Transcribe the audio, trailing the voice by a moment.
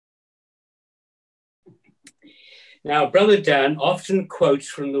Now, Brother Dan often quotes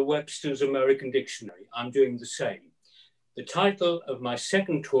from the Webster's American Dictionary. I'm doing the same. The title of my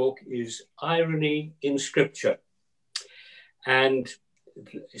second talk is Irony in Scripture. And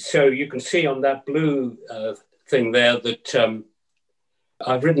so you can see on that blue thing there that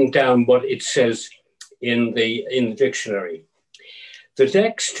I've written down what it says in the dictionary. The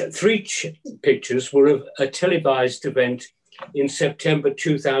next three pictures were of a televised event in September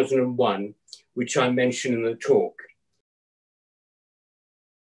 2001, which I mentioned in the talk.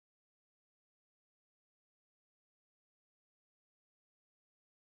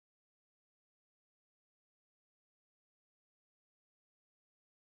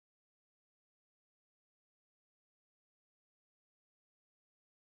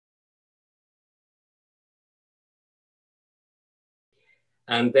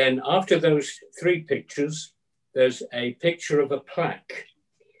 And then after those three pictures, there's a picture of a plaque,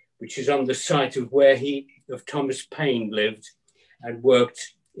 which is on the site of where Thomas Paine lived and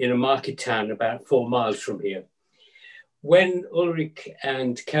worked in a market town about 4 miles from here. When Ulrich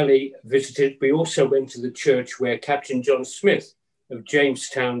and Kelly visited, we also went to the church where Captain John Smith of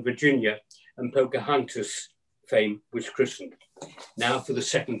Jamestown, Virginia, and Pocahontas fame was christened. Now for the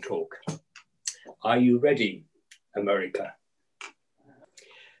second talk. Are you ready, America?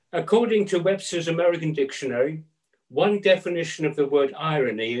 According to Webster's American Dictionary, one definition of the word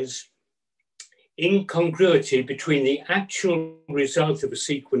irony is incongruity between the actual result of a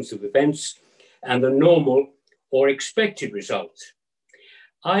sequence of events and the normal or expected result.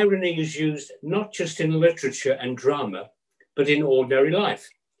 Irony is used not just in literature and drama, but in ordinary life.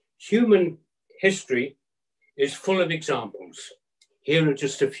 Human history is full of examples. Here are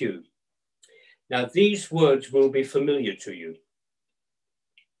just a few. Now, these words will be familiar to you.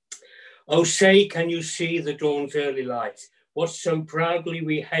 Oh, say, can you see the dawn's early light, what so proudly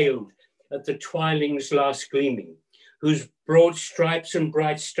we hailed at the twiling's last gleaming, whose broad stripes and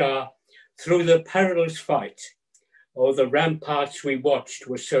bright star through the perilous fight, o'er the ramparts we watched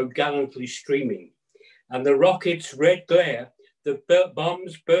were so gallantly streaming, and the rocket's red glare, the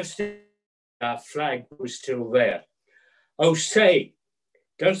bombs bursting, our flag was still there. Oh, say,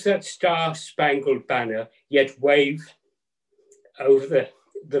 does that star-spangled banner yet wave over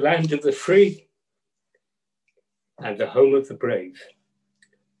the land of the free and the home of the brave?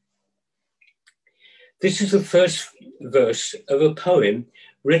 This is the first verse of a poem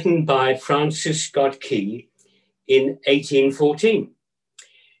written by Francis Scott Key in 1814.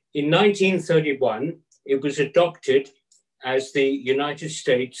 In 1931, it was adopted as the United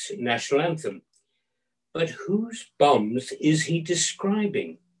States national anthem. But whose bombs is he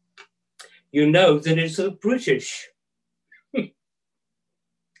describing? You know that it's the British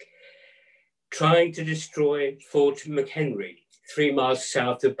trying to destroy Fort McHenry, 3 miles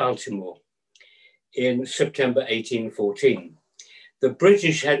south of Baltimore, in September 1814. The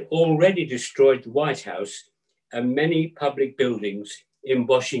British had already destroyed the White House and many public buildings in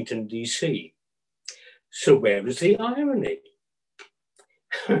Washington, D.C. So where is the irony?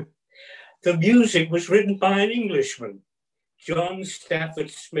 The music was written by an Englishman, John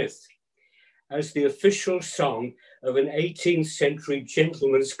Stafford Smith, as the official song of an 18th century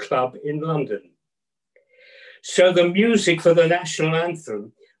gentleman's club in London. So the music for the national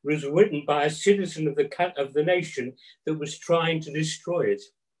anthem was written by a citizen of the nation that was trying to destroy it.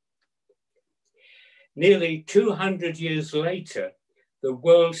 Nearly 200 years later, the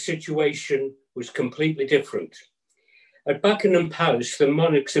world situation was completely different. At Buckingham Palace, the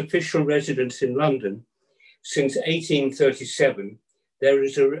monarch's official residence in London, since 1837, there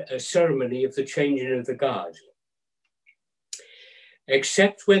is a ceremony of the changing of the guard.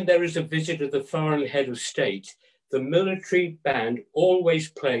 Except when there is a visit of the foreign head of state, the military band always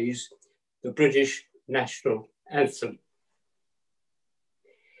plays the British national anthem.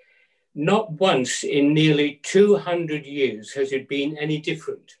 Not once in nearly 200 years has it been any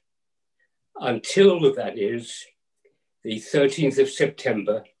different, until, that is, the 13th of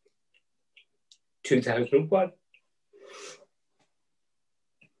September, 2001.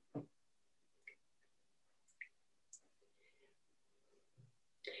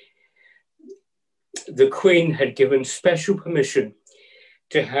 The Queen had given special permission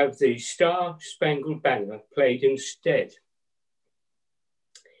to have the Star-Spangled Banner played instead,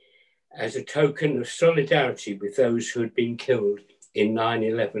 as a token of solidarity with those who had been killed in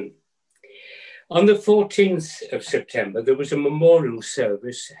 9/11. On the 14th of September, there was a memorial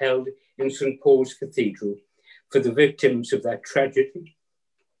service held in St. Paul's Cathedral for the victims of that tragedy.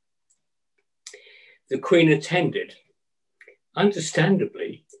 The Queen attended.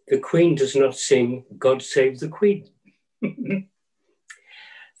 Understandably, the Queen does not sing God Save the Queen.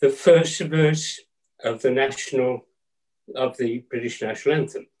 The first verse of the British national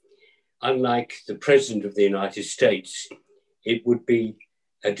anthem. Unlike the President of the United States, it would be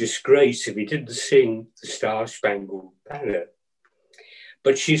a disgrace if he didn't sing the Star-Spangled Banner.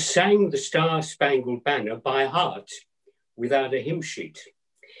 But she sang the Star-Spangled Banner by heart without a hymn sheet.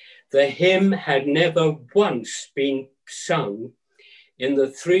 The hymn had never once been sung in the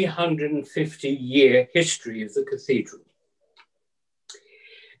 350-year history of the cathedral.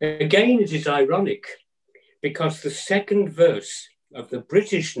 Again, it is ironic because the second verse of the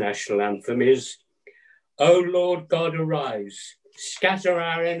British national anthem is, "O Lord God, arise, scatter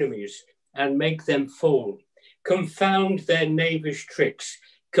our enemies and make them fall, confound their knavish tricks,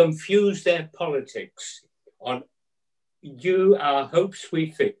 confuse their politics. On you our hopes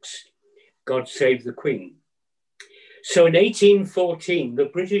we fix, God save the Queen." So in 1814, the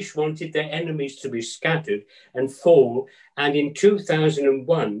British wanted their enemies to be scattered and fall, and in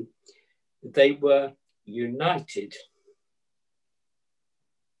 2001, they were united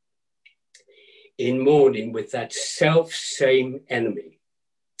in mourning with that self-same enemy.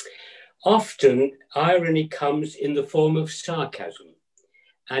 Often, irony comes in the form of sarcasm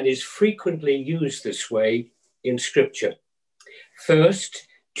and is frequently used this way in Scripture. First,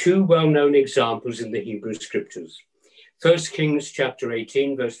 two well-known examples in the Hebrew Scriptures. 1 Kings chapter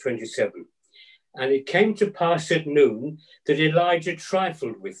 18, verse 27. "And it came to pass at noon that Elijah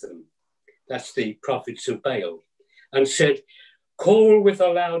trifled with them," that's the prophets of Baal, "and said, call with a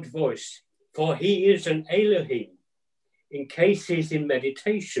loud voice, for he is an Elohim," in case he's in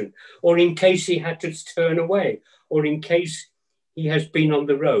meditation, or in case he had to turn away, or in case he has been on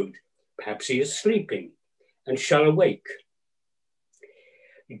the road. Perhaps he is sleeping and shall awake.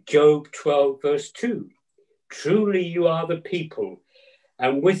 Job 12, verse 2. "Truly you are the people,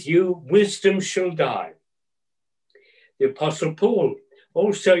 and with you wisdom shall die." The Apostle Paul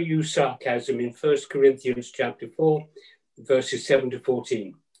also used sarcasm in 1 Corinthians chapter 4, verses 7 to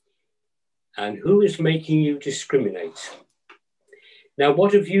 14. "And who is making you discriminate? Now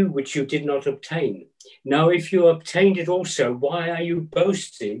what of you which you did not obtain? Now if you obtained it also, why are you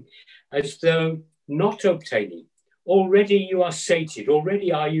boasting as though not obtaining? Already you are sated,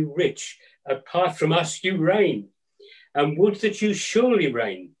 already are you rich. Apart from us you reign. And would that you surely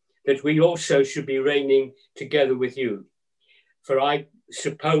reign, that we also should be reigning together with you. For I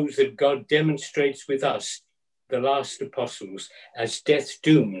suppose that God demonstrates with us, the last apostles, as death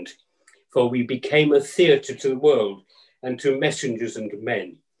doomed, for we became a theatre to the world and to messengers and to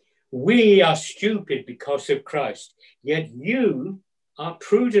men. We are stupid because of Christ, yet you are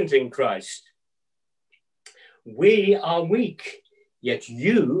prudent in Christ. We are weak, yet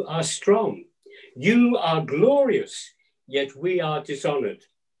you are strong. You are glorious, yet we are dishonored.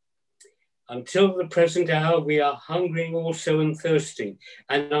 Until the present hour, we are hungering also and thirsting,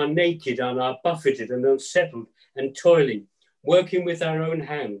 and are naked, and are buffeted and unsettled, and toiling, working with our own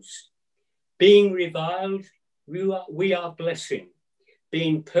hands. Being reviled, we are blessing.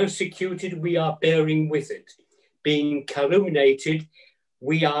 Being persecuted, we are bearing with it. Being calumniated,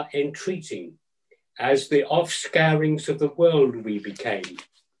 we are entreating. As the offscourings of the world we became,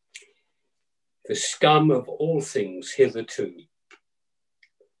 the scum of all things hitherto.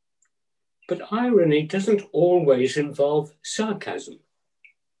 But irony doesn't always involve sarcasm.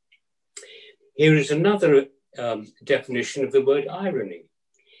 Here is another definition of the word irony.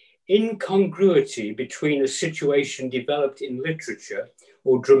 Incongruity between a situation developed in literature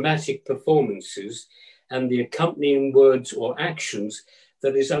or dramatic performances and the accompanying words or actions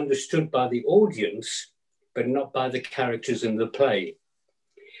that is understood by the audience, but not by the characters in the play.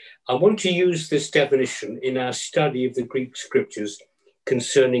 I want to use this definition in our study of the Greek scriptures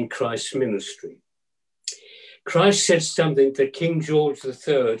concerning Christ's ministry. Christ said something that King George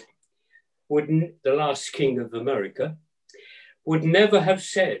III, the last king of America, would never have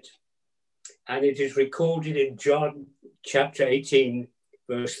said. And it is recorded in John chapter 18,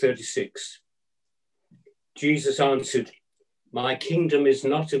 verse 36. Jesus answered, "My kingdom is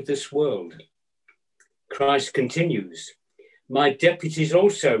not of this world." Christ continues, "My deputies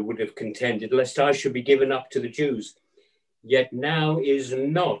also would have contended lest I should be given up to the Jews. Yet now is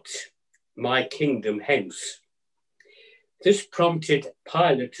not my kingdom hence." This prompted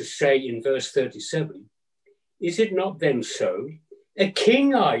Pilate to say in verse 37, "Is it not then so? A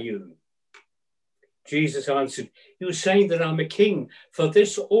king are you?" Jesus answered, "You are saying that I'm a king. For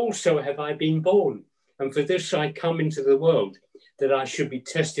this also have I been born, and for this I come into the world, that I should be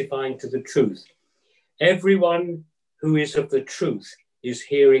testifying to the truth. Everyone who is of the truth is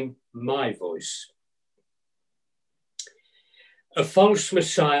hearing my voice." A false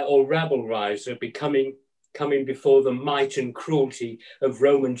Messiah or rabble-rouser coming before the might and cruelty of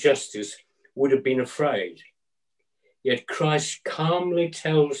Roman justice would have been afraid. Yet Christ calmly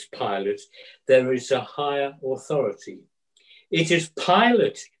tells Pilate there is a higher authority. It is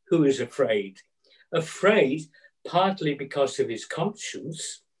Pilate who is afraid partly because of his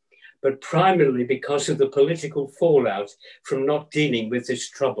conscience, but primarily because of the political fallout from not dealing with this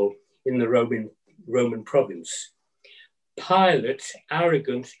trouble in the Roman province. Pilate,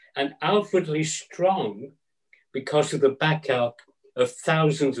 arrogant and outwardly strong because of the backup of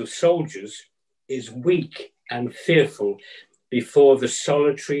thousands of soldiers, is weak and fearful before the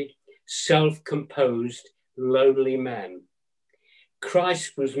solitary, self-composed, lonely man.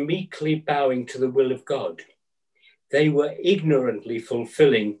 Christ was meekly bowing to the will of God. They were ignorantly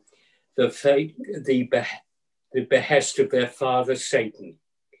fulfilling the behest of their father, Satan.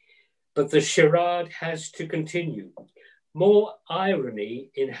 But the charade has to continue. More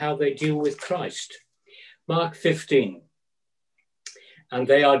irony in how they deal with Christ. Mark 15. And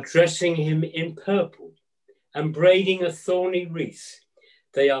they are dressing him in purple and braiding a thorny wreath.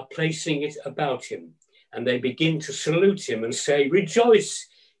 They are placing it about him, and they begin to salute him and say, "Rejoice,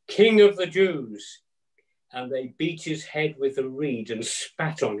 King of the Jews." And they beat his head with a reed and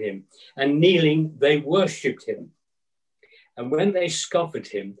spat on him, and kneeling, they worshipped him. And when they scoff at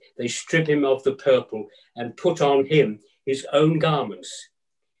him, they strip him of the purple and put on him his own garments,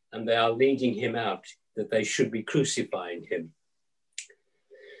 and they are leading him out that they should be crucifying him.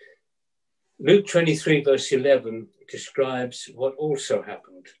 Luke 23 verse 11 describes what also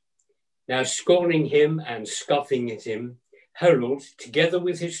happened. Now scorning him and scoffing at him, Herod, together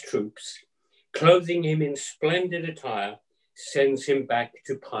with his troops, clothing him in splendid attire, sends him back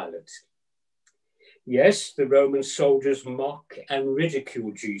to Pilate. Yes, the Roman soldiers mock and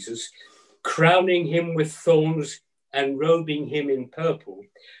ridicule Jesus, crowning him with thorns and robing him in purple,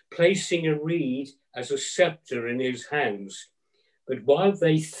 placing a reed as a scepter in his hands. But while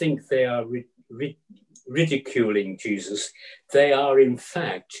they think they are ridiculing Jesus, they are in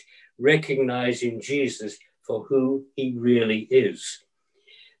fact recognizing Jesus for who he really is.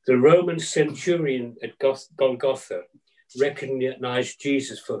 The Roman centurion at Golgotha recognized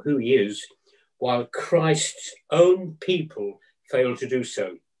Jesus for who he is, while Christ's own people failed to do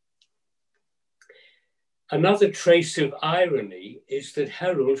so. Another trace of irony is that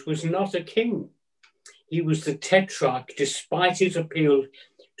Herod was not a king. He was the tetrarch, despite his appeal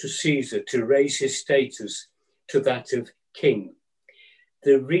to Caesar to raise his status to that of king.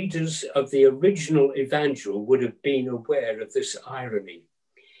 The readers of the original evangel would have been aware of this irony.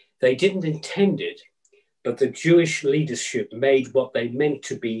 They didn't intend it, but the Jewish leadership made what they meant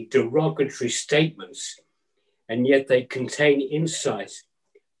to be derogatory statements, and yet they contain insights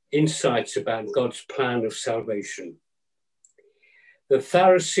about God's plan of salvation. The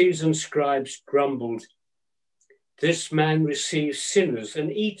Pharisees and scribes grumbled, "This man receives sinners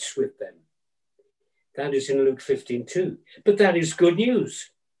and eats with them." That is in Luke 15 too. But that is good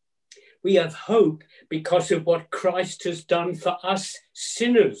news. We have hope because of what Christ has done for us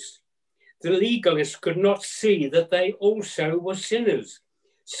sinners. The legalists could not see that they also were sinners.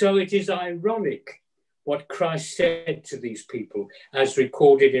 So it is ironic what Christ said to these people, as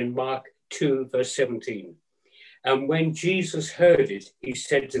recorded in Mark 2, verse 17. And when Jesus heard it, he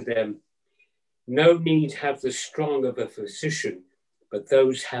said to them, "No need have the strong of a physician, but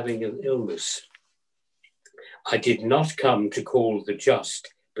those having an illness. I did not come to call the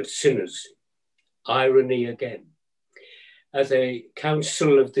just, but sinners." Irony again. At a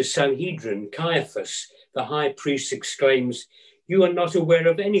council of the Sanhedrin, Caiaphas, the high priest, exclaims, "You are not aware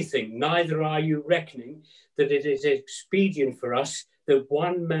of anything, neither are you reckoning that it is expedient for us that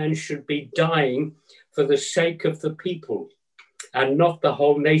one man should be dying for the sake of the people, and not the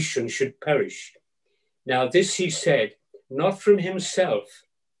whole nation should perish." Now this he said, not from himself,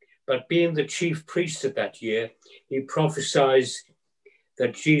 but being the chief priest of that year, he prophesies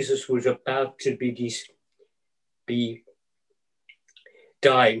that Jesus was about to be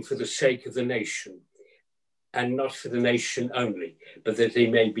dying for the sake of the nation, and not for the nation only, but that he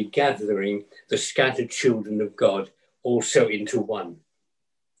may be gathering the scattered children of God also into one.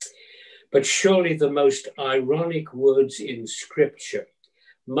 But surely the most ironic words in Scripture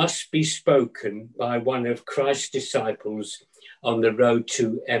must be spoken by one of Christ's disciples on the road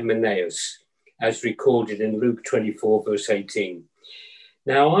to Emmaus, as recorded in Luke 24, verse 18.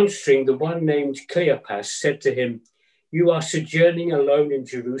 Now answering, the one named Cleopas said to him, "You are sojourning alone in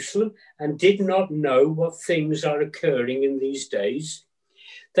Jerusalem and did not know what things are occurring in these days?"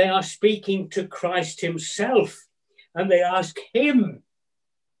 They are speaking to Christ himself, and they ask him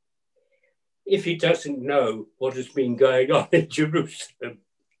if he doesn't know what has been going on in Jerusalem.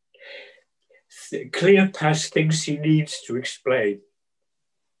 Cleopas thinks he needs to explain.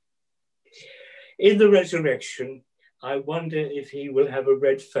 In the resurrection, I wonder if he will have a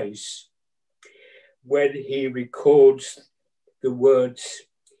red face when he records the words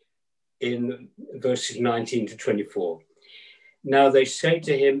in verses 19 to 24. Now they say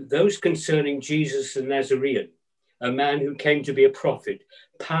to him, those concerning Jesus the Nazarene, a man who came to be a prophet,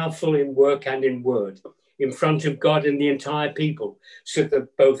 powerful in work and in word, in front of God and the entire people, so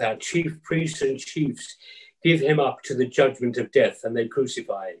that both our chief priests and chiefs give him up to the judgment of death, and they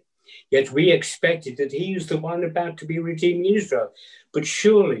crucify him. Yet we expected that he is the one about to be redeeming Israel. But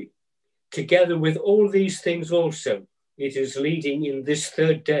surely, together with all these things also, it is leading in this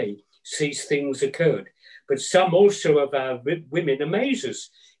third day, these things occurred. But some also of our women amaze us,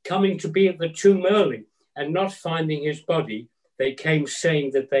 coming to be at the tomb early, and not finding his body, they came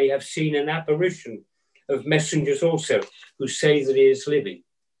saying that they have seen an apparition of messengers also, who say that he is living.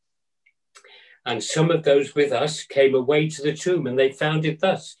 And some of those with us came away to the tomb, and they found it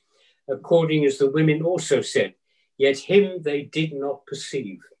thus, according as the women also said, yet him they did not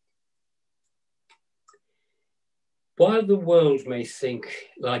perceive. While the world may think,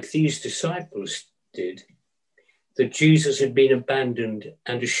 like these disciples did, that Jesus had been abandoned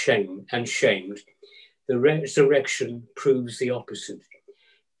and shamed, the resurrection proves the opposite.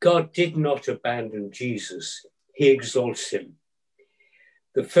 God did not abandon Jesus, he exalts him.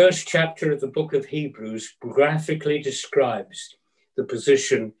 The first chapter of the book of Hebrews graphically describes the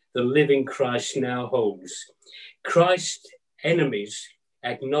position the living Christ now holds. Christ's enemies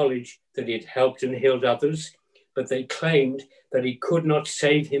acknowledged that he had helped and healed others, but they claimed that he could not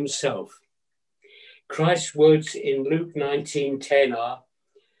save himself. Christ's words in Luke 19:10 are,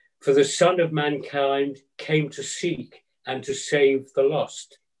 for the Son of Mankind came to seek and to save the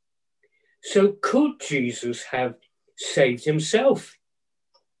lost. So could Jesus have saved himself?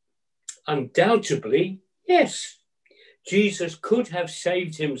 Undoubtedly, yes. Jesus could have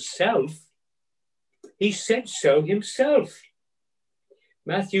saved himself. He said so himself.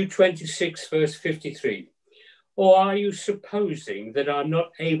 Matthew 26, verse 53. Or are you supposing that I'm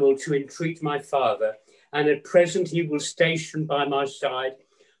not able to entreat my Father, and at present he will station by my side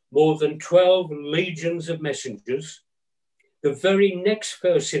more than 12 legions of messengers? The very next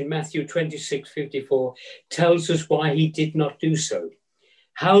verse in Matthew 26:54 tells us why he did not do so.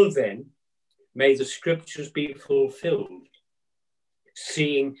 How then may the scriptures be fulfilled,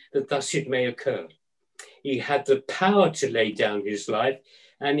 seeing that thus it may occur? He had the power to lay down his life,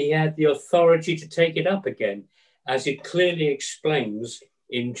 and he had the authority to take it up again, as it clearly explains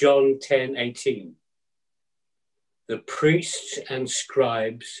in John 10:18. The priests and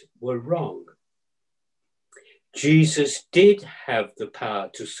scribes were wrong. Jesus did have the power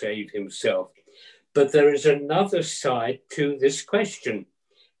to save himself, but there is another side to this question,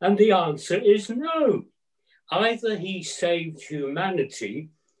 and the answer is no. Either he saved humanity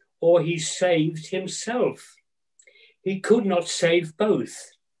or he saved himself. He could not save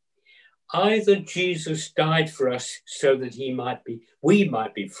both. Either Jesus died for us so that we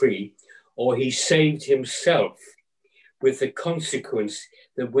might be free, or he saved himself, with the consequence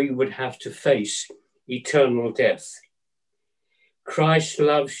that we would have to face eternal death. Christ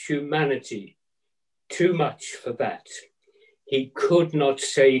loves humanity too much for that. He could not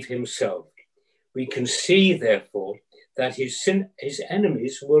save himself. We can see, therefore, that his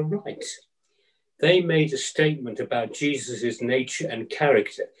enemies were right. They made a statement about Jesus' nature and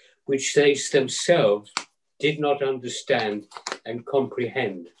character, which they themselves did not understand and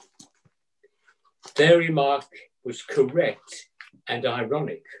comprehend. Their remark was correct and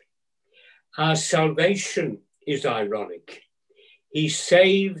ironic. Our salvation is ironic. He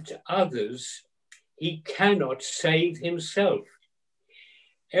saved others. He cannot save himself.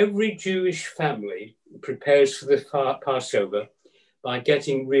 Every Jewish family prepares for the Passover by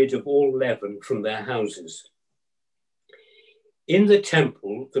getting rid of all leaven from their houses. In the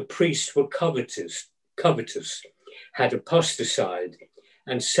temple, the priests were covetous, had apostatized,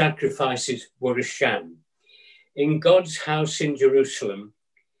 and sacrifices were a sham. In God's house in Jerusalem,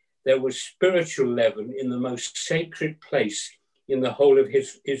 there was spiritual leaven in the most sacred place in the whole of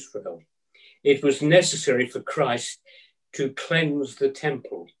Israel. It was necessary for Christ to cleanse the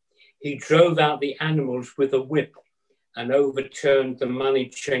temple. He drove out the animals with a whip and overturned the money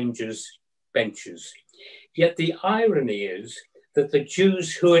changers' benches. Yet the irony is that the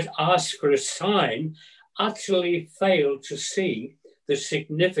Jews who had asked for a sign utterly failed to see the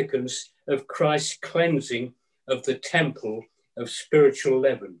significance of Christ's cleansing of the temple of spiritual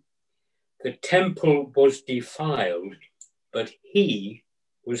leaven. The temple was defiled, but he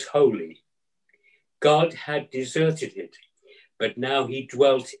was holy. God had deserted it, but now he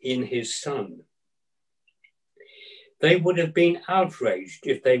dwelt in his Son. They would have been outraged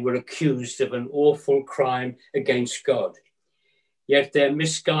if they were accused of an awful crime against God. Yet their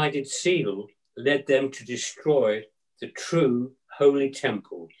misguided zeal led them to destroy the true holy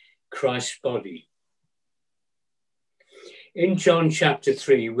temple, Christ's body. In John chapter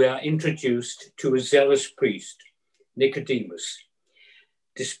 3, we are introduced to a zealous priest, Nicodemus.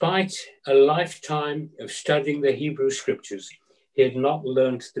 Despite a lifetime of studying the Hebrew scriptures, he had not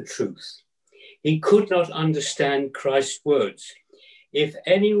learned the truth. He could not understand Christ's words. If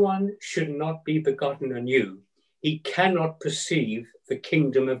anyone should not be begotten anew, he cannot perceive the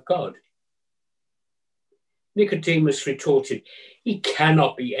kingdom of God. Nicodemus retorted, he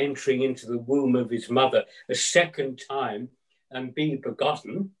cannot be entering into the womb of his mother a second time and be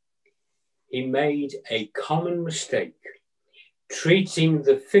begotten. He made a common mistake, treating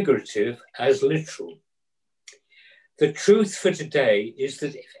the figurative as literal. The truth for today is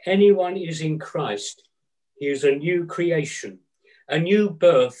that if anyone is in Christ, he is a new creation. A new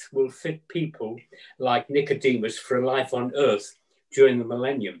birth will fit people like Nicodemus for a life on earth during the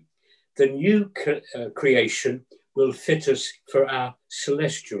millennium. The new creation will fit us for our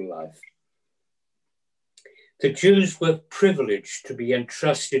celestial life. The Jews were privileged to be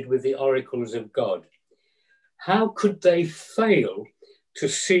entrusted with the oracles of God. How could they fail to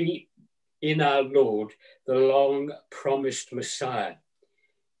see in our Lord the long-promised Messiah?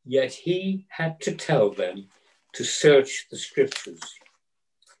 Yet he had to tell them to search the scriptures.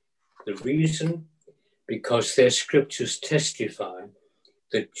 The reason? Because their scriptures testify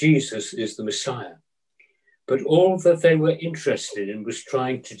that Jesus is the Messiah. But all that they were interested in was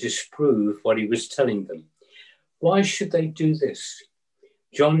trying to disprove what he was telling them. Why should they do this?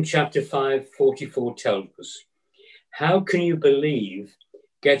 John chapter 5:44 tells us, how can you believe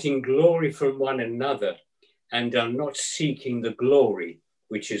getting glory from one another and are not seeking the glory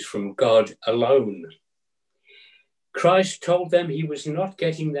which is from God alone? Christ told them he was not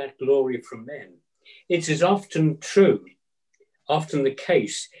getting that glory from men. It is often the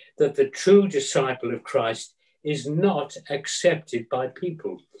case that the true disciple of Christ is not accepted by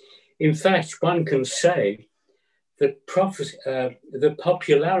people. In fact, one can say that the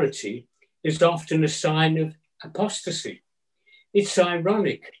popularity is often a sign of apostasy. It's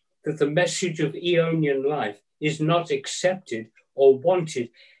ironic that the message of Aeonian life is not accepted or wanted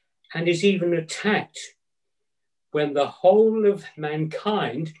and is even attacked when the whole of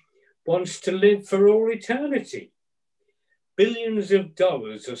mankind wants to live for all eternity. Billions of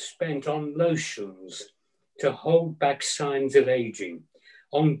dollars are spent on lotions to hold back signs of aging,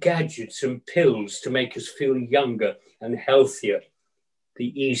 on gadgets and pills to make us feel younger and healthier,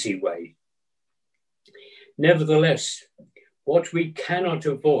 the easy way. Nevertheless, what we cannot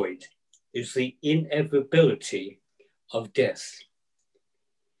avoid is the inevitability of death.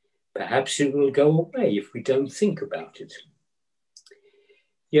 Perhaps it will go away if we don't think about it.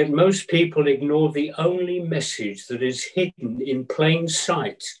 Yet most people ignore the only message that is hidden in plain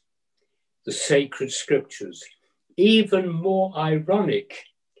sight, the sacred scriptures. Even more ironic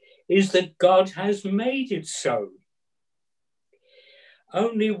is that God has made it so.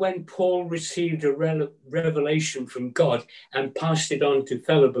 Only when Paul received a revelation from God and passed it on to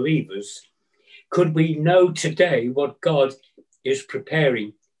fellow believers could we know today what God is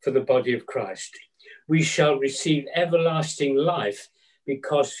preparing for the body of Christ. We shall receive everlasting life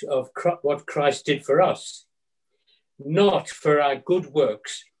because of what Christ did for us, not for our good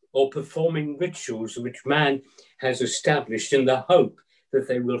works or performing rituals which man has established in the hope that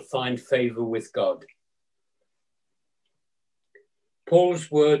they will find favor with God.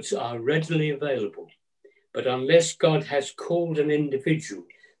 Paul's words are readily available, but unless God has called an individual,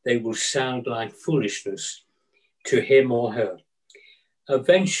 they will sound like foolishness to him or her.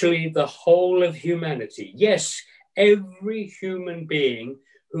 Eventually, the whole of humanity, yes, every human being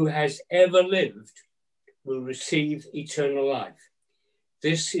who has ever lived, will receive eternal life.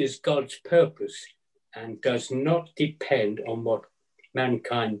 This is God's purpose and does not depend on what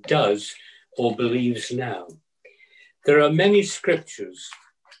mankind does or believes now. There are many scriptures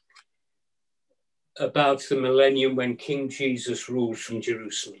about the millennium when King Jesus rules from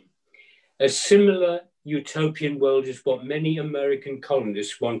Jerusalem. A similar utopian world is what many American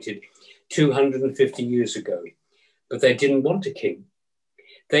colonists wanted 250 years ago, but they didn't want a king.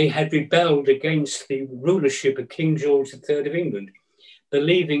 They had rebelled against the rulership of King George III of England,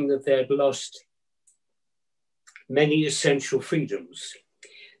 believing that they had lost many essential freedoms.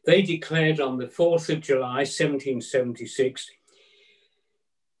 They declared on the 4th of July, 1776,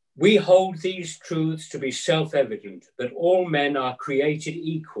 "We hold these truths to be self-evident, that all men are created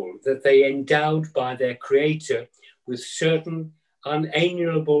equal, that they endowed by their Creator with certain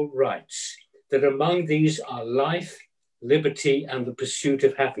unalienable rights, that among these are life, liberty, and the pursuit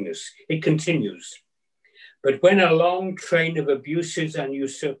of happiness. It continues. But when a long train of abuses and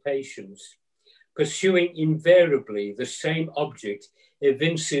usurpations, pursuing invariably the same object,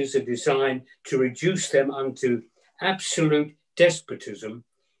 evinces a design to reduce them unto absolute despotism,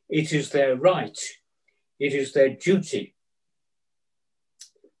 it is their right, it is their duty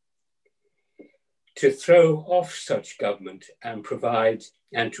to throw off such government and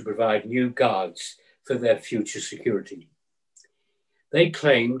to provide new guards for their future security. They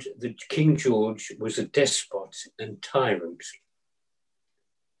claimed that King George was a despot and tyrant.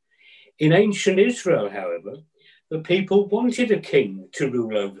 In ancient Israel, however, the people wanted a king to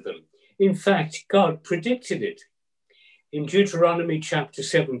rule over them. In fact, God predicted it. In Deuteronomy chapter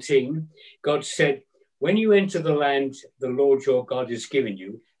 17, God said, when you enter the land the Lord your God has given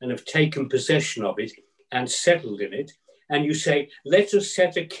you and have taken possession of it and settled in it, and you say, let us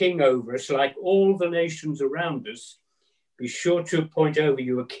set a king over us like all the nations around us, be sure to appoint over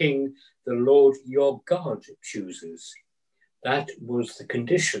you a king the Lord your God chooses. That was the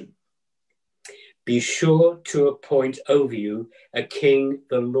condition. Be sure to appoint over you a king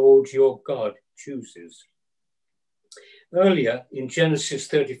the Lord your God chooses. Earlier in Genesis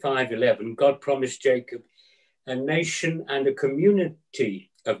 35:11, God promised Jacob, a nation and a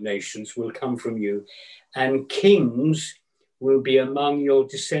community of nations will come from you, and kings will be among your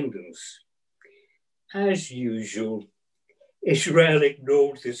descendants. As usual, Israel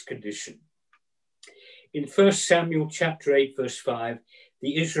ignored this condition. In 1 Samuel chapter 8, verse 5,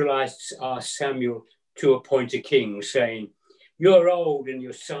 the Israelites asked Samuel to appoint a king, saying, you are old and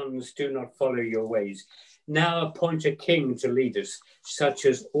your sons do not follow your ways. Now appoint a king to lead us, such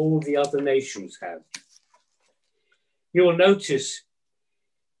as all the other nations have. You will notice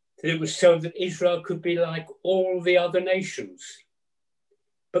that it was so that Israel could be like all the other nations.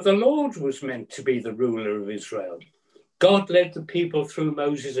 But the Lord was meant to be the ruler of Israel. God led the people through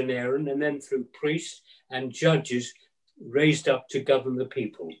Moses and Aaron, and then through priests and judges raised up to govern the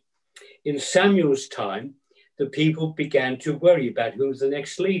people. In Samuel's time, the people began to worry about who the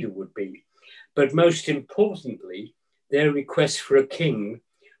next leader would be. But most importantly, their request for a king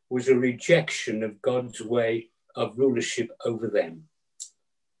was a rejection of God's way of rulership over them.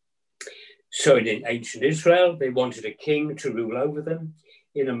 So in ancient Israel, they wanted a king to rule over them.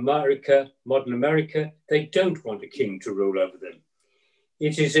 In America, modern America, they don't want a king to rule over them.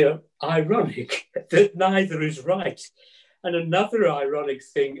 It is ironic that neither is right. And another ironic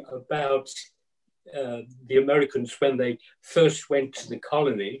thing about the Americans when they first went to the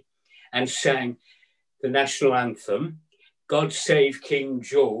colony and sang the national anthem, God Save King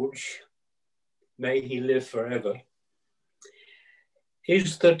George, may he live forever,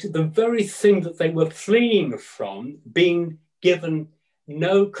 is that the very thing that they were fleeing from, being given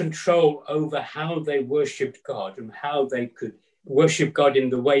no control over how they worshipped God and how they could worship God in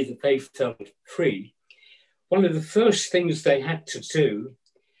the way that they felt free, one of the first things they had to do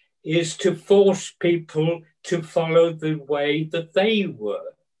is to force people to follow the way that they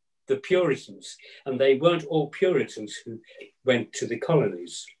were, the Puritans. And they weren't all Puritans who went to the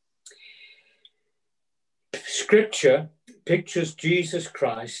colonies. Scripture pictures Jesus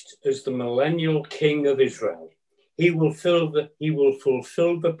Christ as the millennial King of Israel. He will fulfill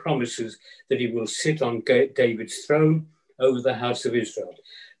the promises that he will sit on David's throne over the house of Israel.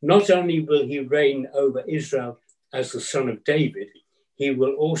 Not only will he reign over Israel as the son of David, he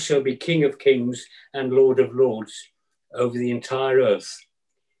will also be King of Kings and Lord of Lords over the entire earth,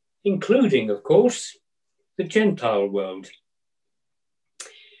 including, of course, the Gentile world.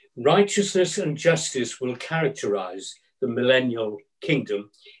 Righteousness and justice will characterize the millennial kingdom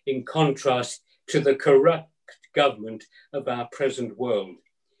in contrast to the corrupt government of our present world.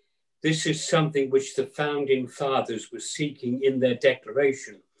 This is something which the founding fathers were seeking in their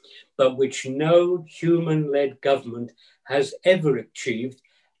declaration, but which no human-led government has ever achieved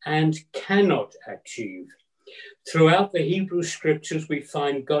and cannot achieve. Throughout the Hebrew scriptures, we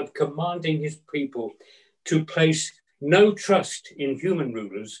find God commanding his people to place no trust in human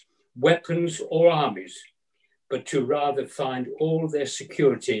rulers, weapons, or armies, but to rather find all their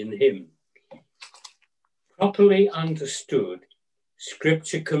security in him. Properly understood,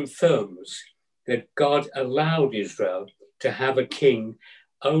 Scripture confirms that God allowed Israel to have a king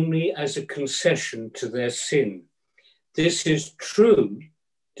only as a concession to their sin. This is true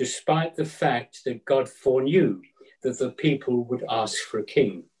despite the fact that God foreknew that the people would ask for a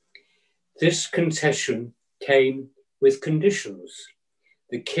king. This concession came with conditions.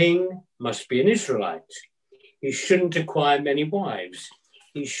 The king must be an Israelite. He shouldn't acquire many wives.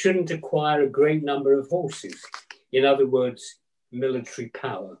 He shouldn't acquire a great number of horses. In other words, military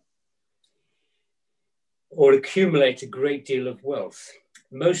power. or accumulate a great deal of wealth.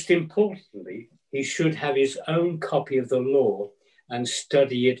 Most importantly, he should have his own copy of the law and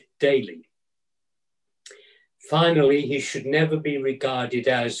study it daily. Finally, he should never be regarded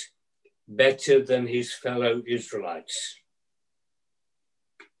as better than his fellow Israelites.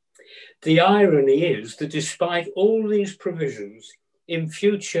 The irony is that despite all these provisions, in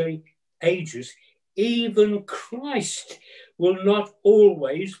future ages, even Christ will not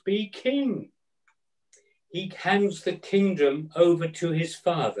always be king. He hands the kingdom over to his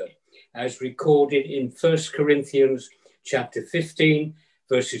Father, as recorded in 1 Corinthians chapter 15,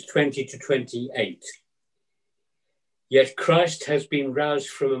 verses 20 to 28. Yet Christ has been roused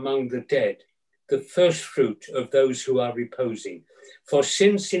from among the dead, the first fruit of those who are reposing. For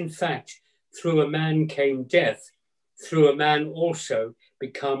since, in fact, through a man came death, through a man also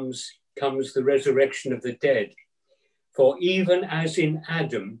comes the resurrection of the dead. For even as in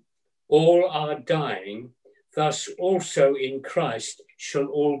Adam all are dying, thus also in Christ shall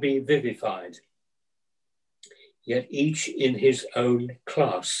all be vivified. Yet each in his own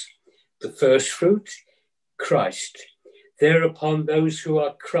class. The first fruit, Christ. Thereupon those who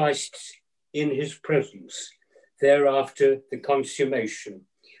are Christ's in his presence. Thereafter the consummation,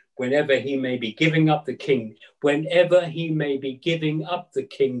 whenever he may be giving up the kingdom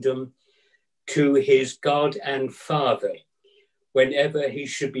to his God and Father, whenever he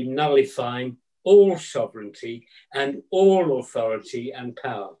should be nullifying all sovereignty and all authority and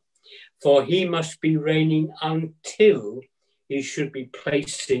power. For he must be reigning until he should be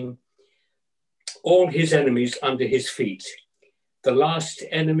placing all his enemies under his feet. The last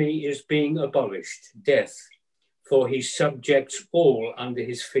enemy is being abolished, death, for he subjects all under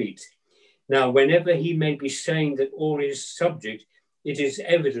his feet. Now, whenever he may be saying that all is subject, it is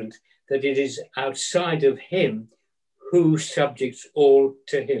evident that it is outside of him who subjects all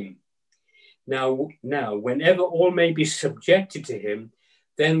to him. Now, whenever all may be subjected to him,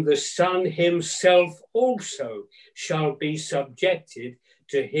 then the Son himself also shall be subjected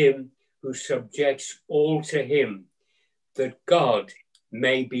to him who subjects all to him, that God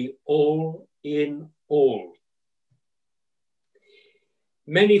may be all in all.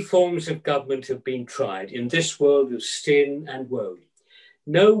 Many forms of government have been tried in this world of sin and woe.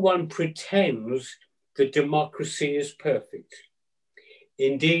 No one pretends that democracy is perfect.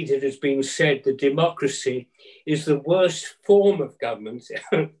 Indeed, it has been said that democracy is the worst form of government,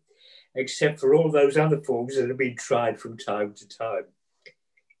 except for all those other forms that have been tried from time to time.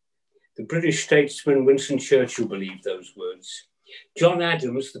 The British statesman Winston Churchill believed those words. John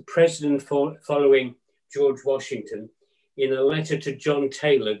Adams, the president following George Washington, in a letter to John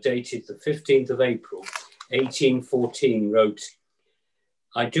Taylor dated the 15th of April, 1814, wrote,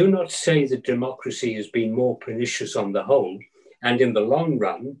 "I do not say that democracy has been more pernicious on the whole, and in the long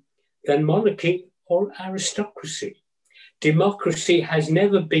run, than monarchy or aristocracy. Democracy has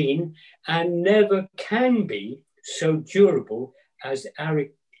never been and never can be so durable as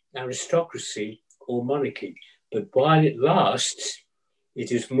aristocracy or monarchy, but while it lasts,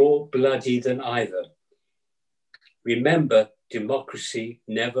 it is more bloody than either. Remember, democracy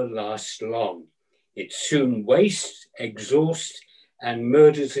never lasts long. It soon wastes, exhausts, and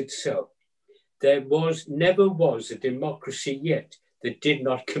murders itself. There never was a democracy yet that did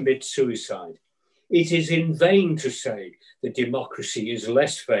not commit suicide. It is in vain to say that democracy is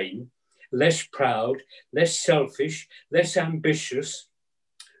less vain, less proud, less selfish, less ambitious,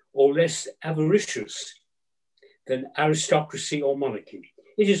 or less avaricious than aristocracy or monarchy.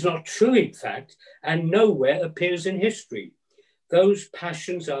 It is not true, in fact, and nowhere appears in history. Those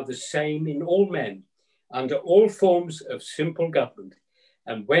passions are the same in all men, under all forms of simple government,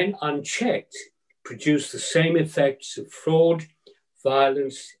 and when unchecked, produce the same effects of fraud,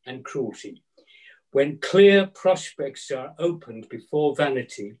 violence, and cruelty. When clear prospects are opened before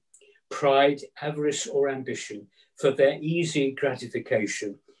vanity, pride, avarice, or ambition for their easy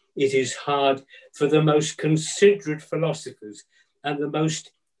gratification, it is hard for the most considerate philosophers and the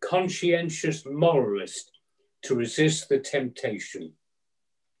most conscientious moralists to resist the temptation.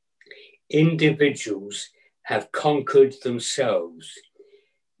 Individuals have conquered themselves.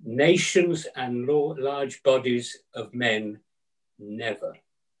 Nations and large bodies of men never."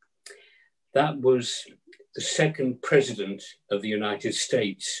 That was the second president of the United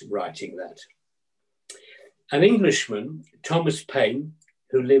States writing that. An Englishman, Thomas Paine,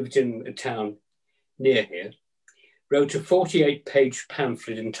 who lived in a town near here, wrote a 48-page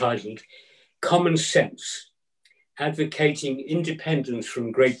pamphlet entitled Common Sense, advocating independence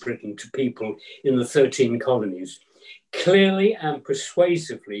from Great Britain to people in the 13 colonies. Clearly and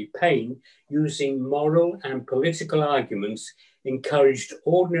persuasively, Paine, using moral and political arguments, encouraged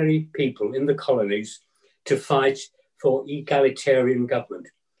ordinary people in the colonies to fight for egalitarian government.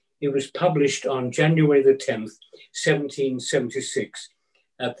 It was published on January the 10th, 1776,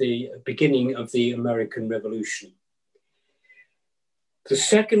 at the beginning of the American Revolution. The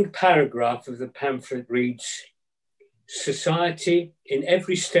second paragraph of the pamphlet reads, "Society in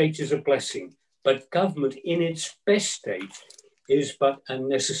every state is a blessing, but government in its best state is but a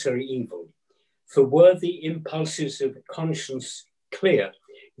necessary evil. For worthy impulses of conscience clear,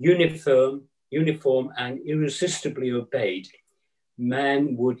 uniform and irresistibly obeyed,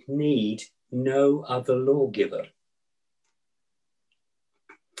 man would need no other lawgiver."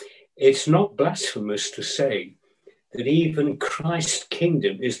 It's not blasphemous to say that even Christ's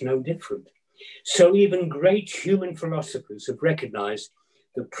kingdom is no different. So even great human philosophers have recognized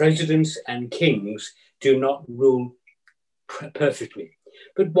that presidents and kings do not rule perfectly.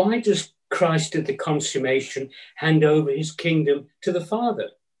 But why does Christ at the consummation hand over his kingdom to the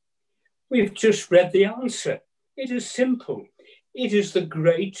Father? We've just read the answer. It is simple. It is the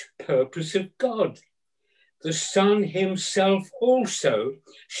great purpose of God. The Son himself also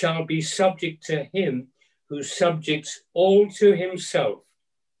shall be subject to him who subjects all to himself,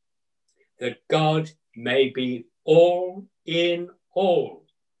 that God may be all in all.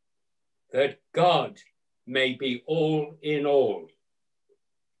 That God may be all in all.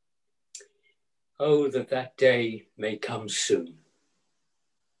 Oh, that day may come soon.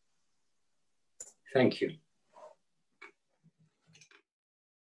 Thank you.